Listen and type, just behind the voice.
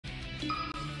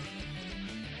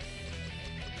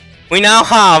We now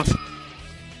have...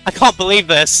 I can't believe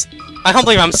this. I can't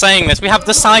believe I'm saying this. We have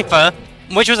Decipher,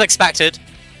 which was expected,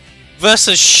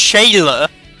 versus Chaler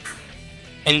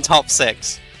in top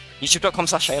 6.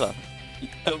 YouTube.com/Chaler.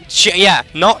 Yeah,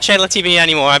 not Chaler TV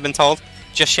anymore, I've been told.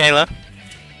 Just Chaler.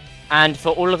 And for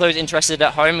all of those interested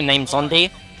at home, named Zondi,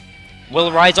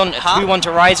 will Rhizon, who want to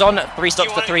Rhizon, 3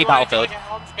 stocks for 3 Battlefield.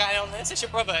 Get in on this, it's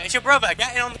your brother, it's your brother,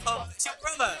 get in on the club, it's your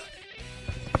brother!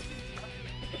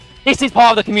 This is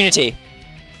part of the community!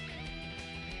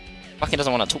 Fucking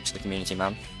doesn't want to talk to the community,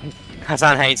 man.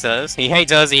 Hassan hates us, he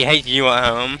hates you at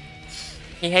home.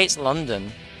 He hates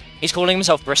London. He's calling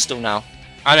himself Bristol now.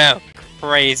 I know,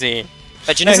 crazy.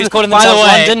 But do you know who's calling themselves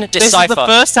London? Decipher. This is the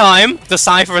first time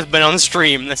Decipher has been on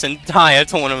stream this entire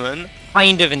tournament.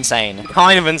 Kind of insane.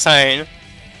 Kind of insane.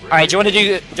 Alright, do you want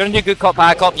to do good cop,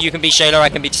 bad cop? You can be Chaler, I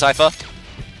can be Decipher.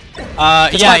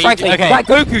 Yeah, frankly, okay. that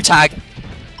Goku tag.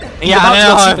 Yeah,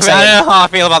 I don't know how I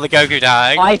feel about the Goku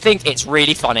tag. I think it's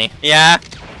really funny. Yeah.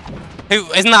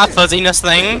 Isn't that a fuzziness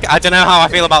thing? I don't know how I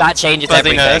feel about that changes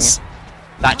fuzziness. Everything.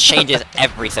 That changes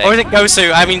everything. Or is it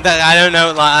Gosu? I mean, I don't know.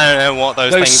 Like, I don't know what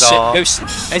those things are. Is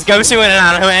Gosu in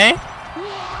an anime?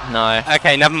 No.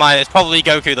 Okay, never mind. It's probably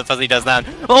Goku that Fuzzy does that.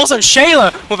 But also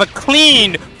Chaler with a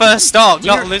clean first stock,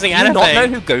 not losing anything. Do you not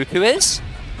know who Goku is?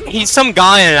 He's some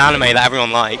guy in an anime that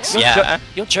everyone likes.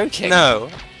 You're joking. No.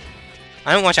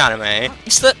 I don't watch anime.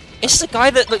 It's the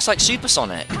guy that looks like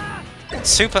Supersonic.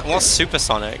 What's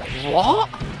Supersonic? What?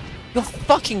 You're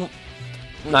fucking...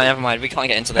 No, never mind. We can't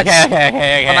get into this.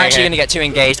 Okay. I'm actually gonna get too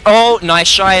engaged. Oh, nice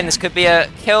shine. This could be a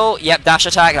kill. Yep, dash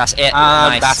attack. That's it.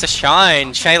 Nice. That's a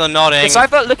shine. Chaler nodding.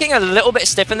 Decipher looking a little bit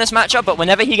stiff in this matchup, but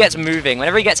whenever he gets moving,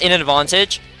 whenever he gets in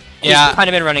advantage, he's kind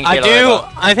of been running.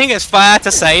 I think it's fair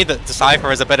to say that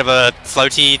Decipher is a bit of a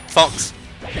floaty fox.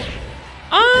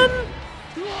 I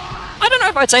don't know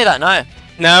if I'd say that. No.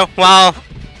 No. Well,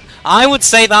 I would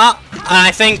say that, and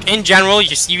I think in general,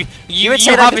 you would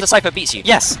say that because Decipher beats you.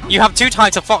 Yes, you have two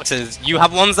types of foxes. You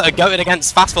have ones that are goated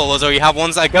against fast fallers, or you have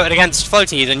ones that are goated against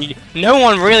floaties, and no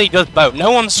one really does both.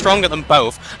 No one's stronger than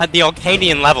both at the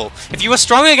Arcadian level. If you were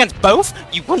stronger against both,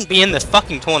 you wouldn't be in this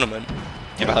fucking tournament.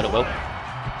 You ever heard of Will?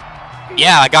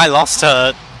 Yeah, a guy lost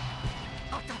to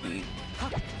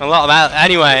a lot about.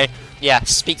 Anyway, yeah,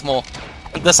 speak more.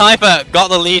 Decipher got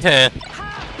the lead here,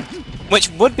 which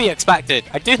would be expected.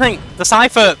 I do think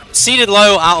Decipher seeded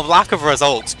low out of lack of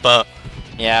results, but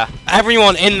yeah,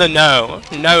 everyone in the know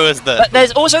knows that. But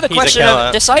there's also the question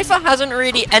of Decipher hasn't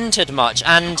really entered much,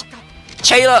 and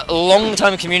Chaler,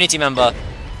 long-time community member,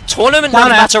 tournament doesn't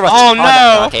matter a ton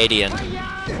at Arcadian.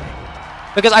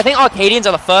 Because I think Arcadians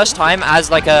are the first time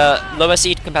as like a lower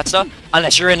seed competitor,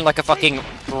 unless you're in like a fucking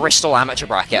Bristol amateur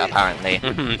bracket apparently.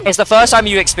 It's the first time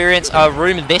you experience a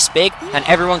room this big and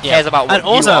everyone cares about what you are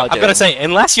doing. And also, I've got to say,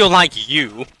 unless you're like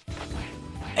you,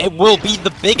 it will be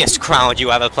the biggest crowd you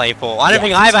ever play for. I don't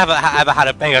think I've ever had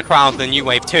a bigger crowd than New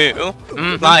Wave 2.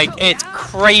 Like, it's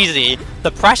crazy.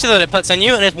 The pressure that it puts on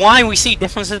you, and it's why we see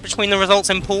differences between the results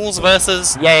in pools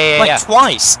versus...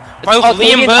 twice. Both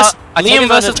Liam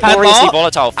versus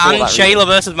Headlock and Chaler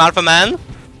versus Mad for Men.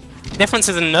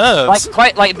 Differences in nerves.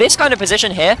 Like this kind of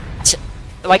position here,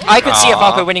 like, I could see a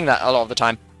Falco winning that a lot of the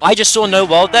time. I just saw no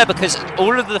world there because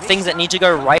all of the things that need to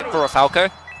go right for a Falco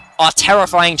are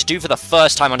terrifying to do for the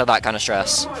first time under that kind of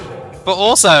stress. But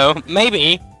also,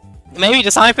 maybe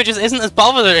Decipher just isn't as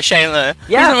bothered as Chaler.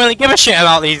 He doesn't really give a shit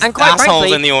about these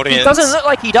assholes in the audience. He doesn't look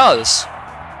like he does.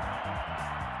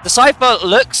 Decipher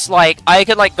looks like I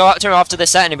could like go up to him after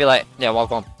this set and he'd be like, yeah, well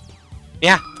gone.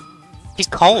 Yeah. He's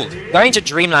cold. Going to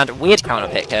Dreamland, weird counter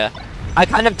pick here. I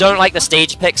kind of don't like the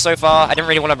stage pick so far. I didn't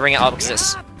really want to bring it up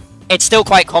because it's still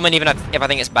quite common, even if I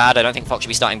think it's bad. I don't think Fox should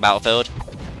be starting Battlefield.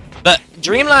 But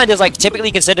Dreamland is like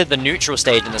typically considered the neutral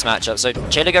stage in this matchup, so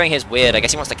Chaler going here is weird. I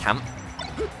guess he wants to camp.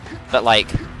 But like,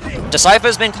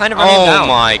 Decipher's been kind of running down. Oh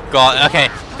my god, okay.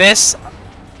 This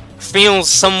feels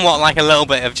somewhat like a little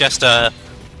bit of just a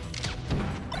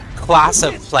class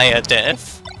of player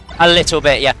diff. A little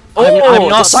bit, yeah. I'm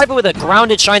not Decipher with a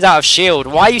grounded shines out of shield.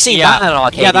 Why are you seeing that in an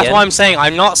Arcadian? Yeah, that's what I'm saying.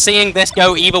 I'm not seeing this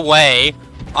go either way.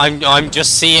 I'm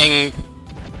just seeing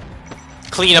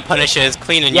cleaner punishes,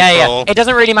 cleaner neutral. Yeah. It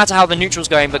doesn't really matter how the neutral's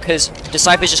going because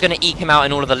Decipher's just going to eke him out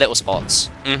in all of the little spots.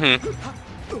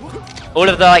 All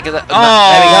of the like. There we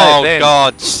go. Boom.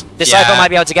 God. Decipher might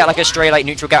be able to get like a stray like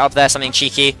neutral get up there, something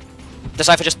cheeky.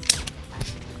 Decipher just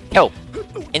kill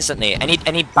instantly.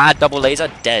 Any bad double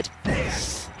laser, dead.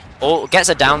 Or gets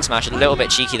a down smash, a little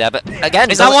bit cheeky there, but again,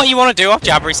 is that what you want to do off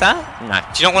jab reset? No.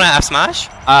 Do you not want to F smash?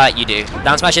 You do.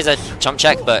 Down smash is a chump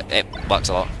check, but it works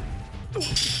a lot.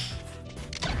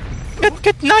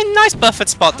 Nice buffered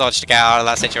spot dodge to get out of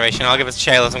that situation. I'll give it to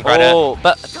Chaler some credit. Oh,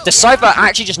 but Decipher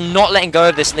actually just not letting go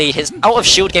of this lead. His out of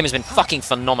shield game has been fucking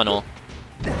phenomenal.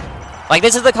 Like,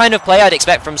 this is the kind of play I'd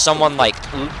expect from someone like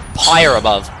high or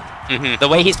above. The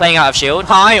way he's playing out of shield.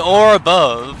 High or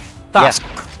above. That's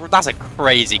a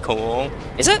crazy call.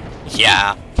 Is it?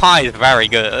 Yeah. Pi is very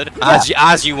good,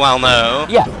 as you well know.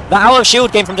 Yeah, the out of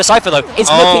shield game from Decipher though is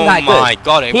looking that good. Oh my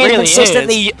god, it really is. He's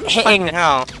consistently hitting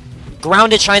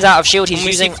grounded shines out of shield. He's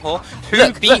using.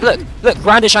 Look,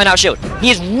 grounded shine out of shield.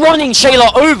 He is running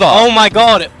Chaler over. Oh my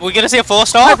god, we're gonna see a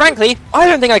 4-star? Quite frankly, I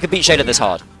don't think I could beat Chaler this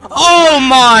hard. Oh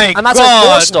my god! And that's a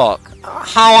 4-stock.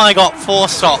 How I got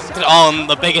 4-stocked on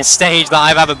the biggest stage that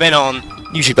I've ever been on.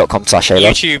 YouTube.com/Chaler.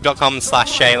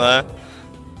 YouTube.com/Chaler.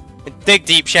 Dig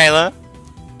deep, Chaler.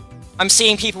 I'm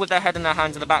seeing people with their head in their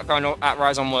hands in the background at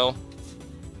Rise on Will.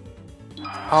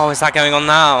 Oh, is that going on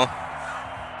now?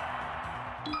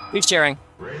 Who's cheering?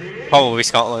 Probably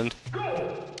Scotland.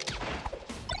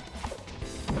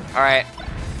 Alright,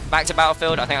 back to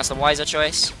Battlefield. I think that's the wiser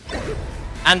choice.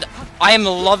 And I am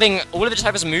loving all of the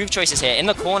Decipher's move choices here. In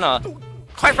the corner,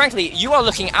 quite frankly, you are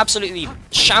looking absolutely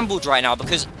shambled right now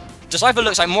because Decipher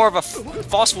looks like more of a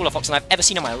fast-faller fox than I've ever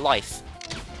seen in my life.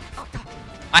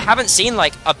 I haven't seen,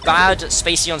 like, a bad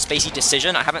spacey-on-spacey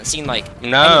decision. I haven't seen, like,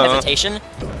 any hesitation.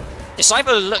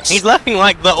 Decipher looks... He's looking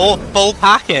like the full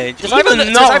package. Decipher's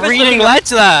not reading ledge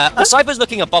there. Decipher's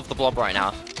looking above the blob right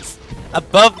now.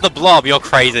 Above the blob? You're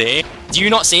crazy. Do you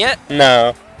not see it?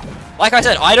 No. Like I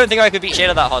said, I don't think I could beat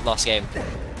Chaler that hard last game.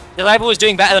 Decipher was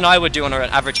doing better than I would do on an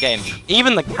average game.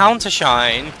 Even the counter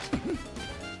shine.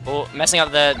 Oh, messing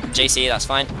up the JC, that's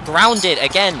fine. Grounded,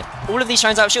 again. All of these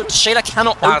shines out of shield. Chaler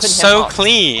cannot open him up. That's so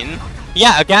clean.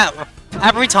 Yeah, again,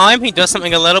 every time he does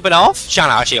something a little bit off, shine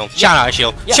out of shield, shine out of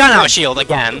shield, shine out of shield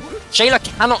again. Chaler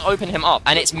cannot open him up,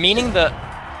 and it's meaning that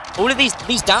all of these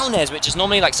down airs, which is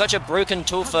normally like such a broken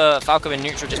tool for Falco in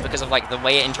neutral just because of like the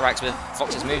way it interacts with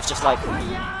Fox's moves, just like...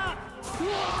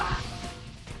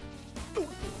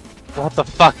 What the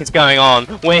fuck is going on?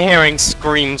 We're hearing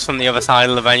screams from the other side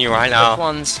of the venue right now.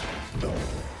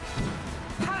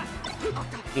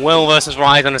 Will versus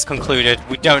Ryzen has concluded.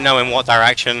 We don't know in what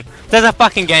direction. There's a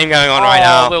fucking game going on right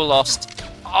now. Will lost.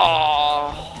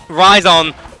 Oh.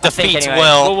 Ryzen defeats anyway,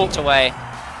 Will walked away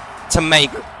to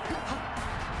make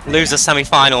loser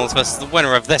semi-finals versus the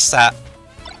winner of this set.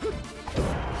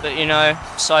 But you know,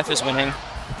 Cypher's winning.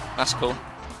 That's cool.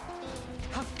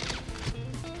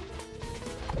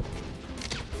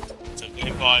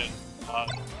 By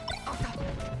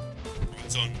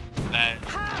it's on there.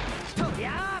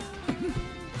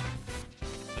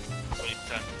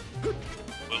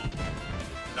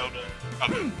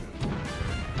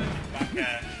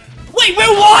 Wait,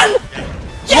 Will won!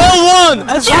 Yeah. Will won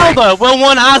as Zelda! Will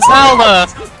won as Zelda!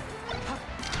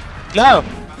 No.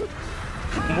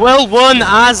 Will won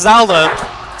as Zelda.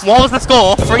 What was the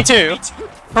score? 3-2.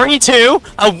 3-2,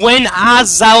 a win as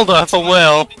Zelda for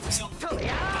Will.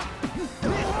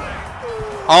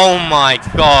 Oh my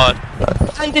god.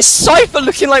 And Decipher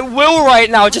looking like Will right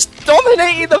now, just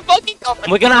dominating the fucking company.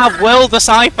 We're gonna have Will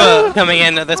Decipher coming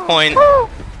in at this point.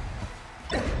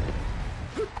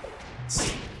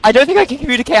 I don't think I can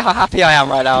communicate how happy I am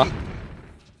right now.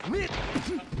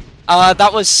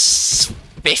 That was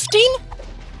 15?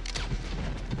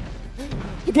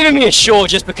 You're giving me a short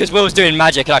just because Will's doing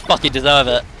magic and I fucking deserve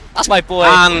it. That's my boy.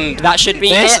 And that should be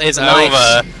this it. is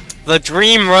over. The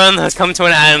dream run has come to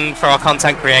an end for our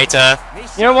content creator.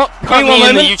 You know what? Put me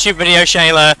in the YouTube video,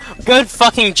 Chaler. Good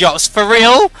fucking jobs. For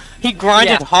real, he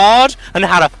grinded hard and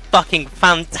had a fucking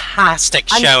fantastic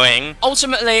showing.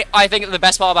 Ultimately, I think the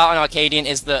best part about an Arcadian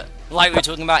is that, like we were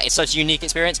talking about, it's such a unique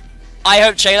experience. I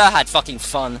hope Chaler had fucking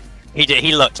fun. He did.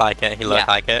 He looked like it. He looked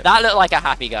like it. That looked like a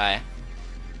happy guy.